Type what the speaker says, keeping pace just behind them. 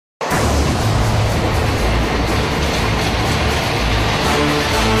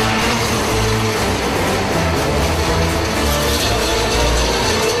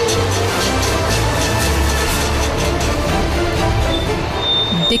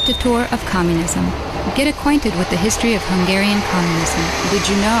Dictatour of Communism. Get acquainted with the history of Hungarian communism. Did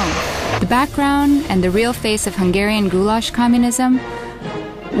you know? The background and the real face of Hungarian goulash communism.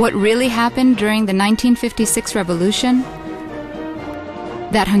 What really happened during the 1956 revolution?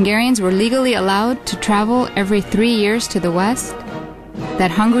 That Hungarians were legally allowed to travel every 3 years to the West? That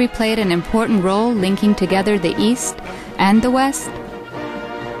Hungary played an important role linking together the East and the West?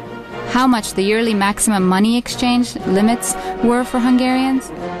 How much the yearly maximum money exchange limits were for Hungarians?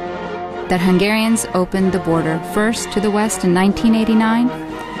 That Hungarians opened the border first to the West in 1989?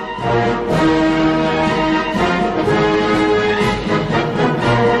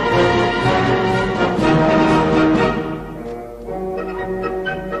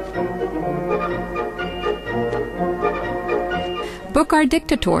 Book our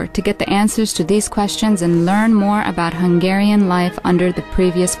Dictatour to get the answers to these questions and learn more about Hungarian life under the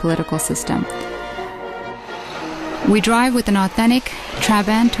previous political system. We drive with an authentic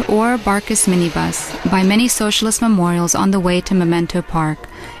Trabant or Barkas minibus by many socialist memorials on the way to Memento Park,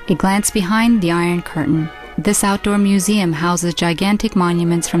 a glance behind the Iron Curtain. This outdoor museum houses gigantic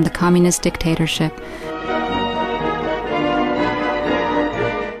monuments from the communist dictatorship.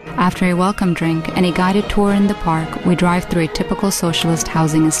 After a welcome drink and a guided tour in the park, we drive through a typical socialist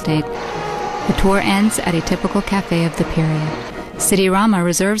housing estate. The tour ends at a typical cafe of the period. CITYRAMA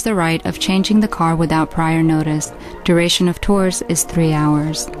reserves the right of changing the car without prior notice. Duration of tours is 3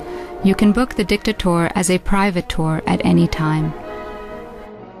 hours. You can book the Dictatour as a private tour at any time.